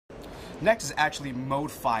Next is actually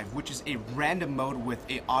mode 5, which is a random mode with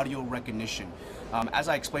a audio recognition. As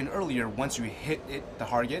I explained earlier, once you hit the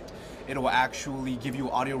target, it will actually give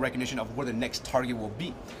you audio recognition of where the next target will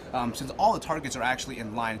be. Since all the targets are actually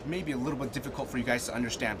in line, it may be a little bit difficult for you guys to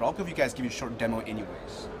understand, but I'll give you a short demo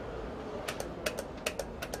anyways.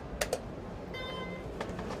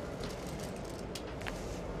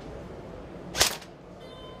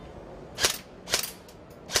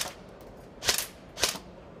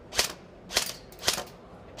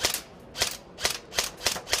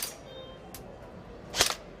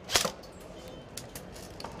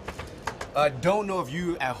 Don't know if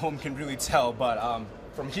you at home can really tell, but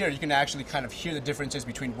from here you can actually kind of hear the differences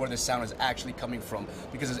between where the sound is actually coming from,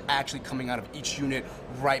 because it's actually coming out of each unit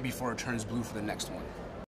right before it turns blue for the next one.